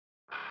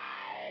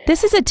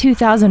This is a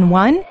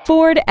 2001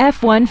 Ford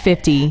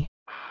F-150.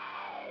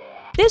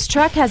 This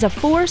truck has a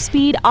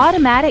 4-speed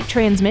automatic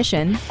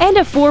transmission and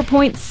a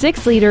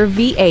 4.6-liter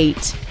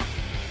V8.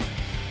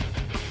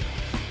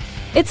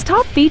 Its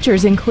top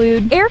features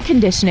include air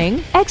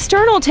conditioning,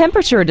 external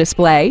temperature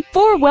display,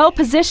 4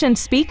 well-positioned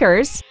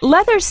speakers,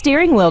 leather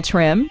steering wheel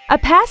trim, a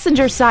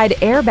passenger side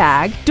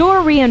airbag,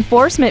 door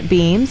reinforcement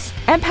beams,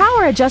 and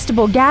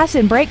power-adjustable gas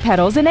and brake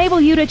pedals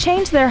enable you to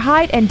change their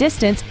height and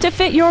distance to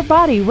fit your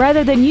body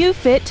rather than you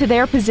fit to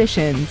their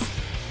positions.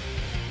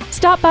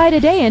 Stop by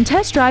today and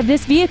test drive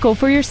this vehicle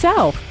for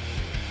yourself.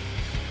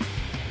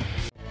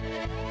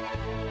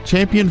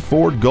 Champion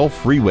Ford Gulf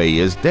Freeway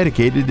is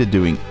dedicated to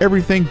doing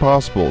everything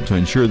possible to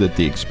ensure that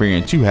the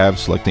experience you have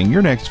selecting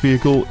your next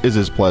vehicle is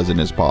as pleasant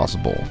as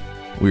possible.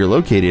 We are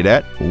located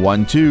at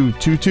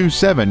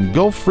 12227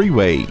 Gulf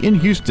Freeway in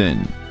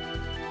Houston.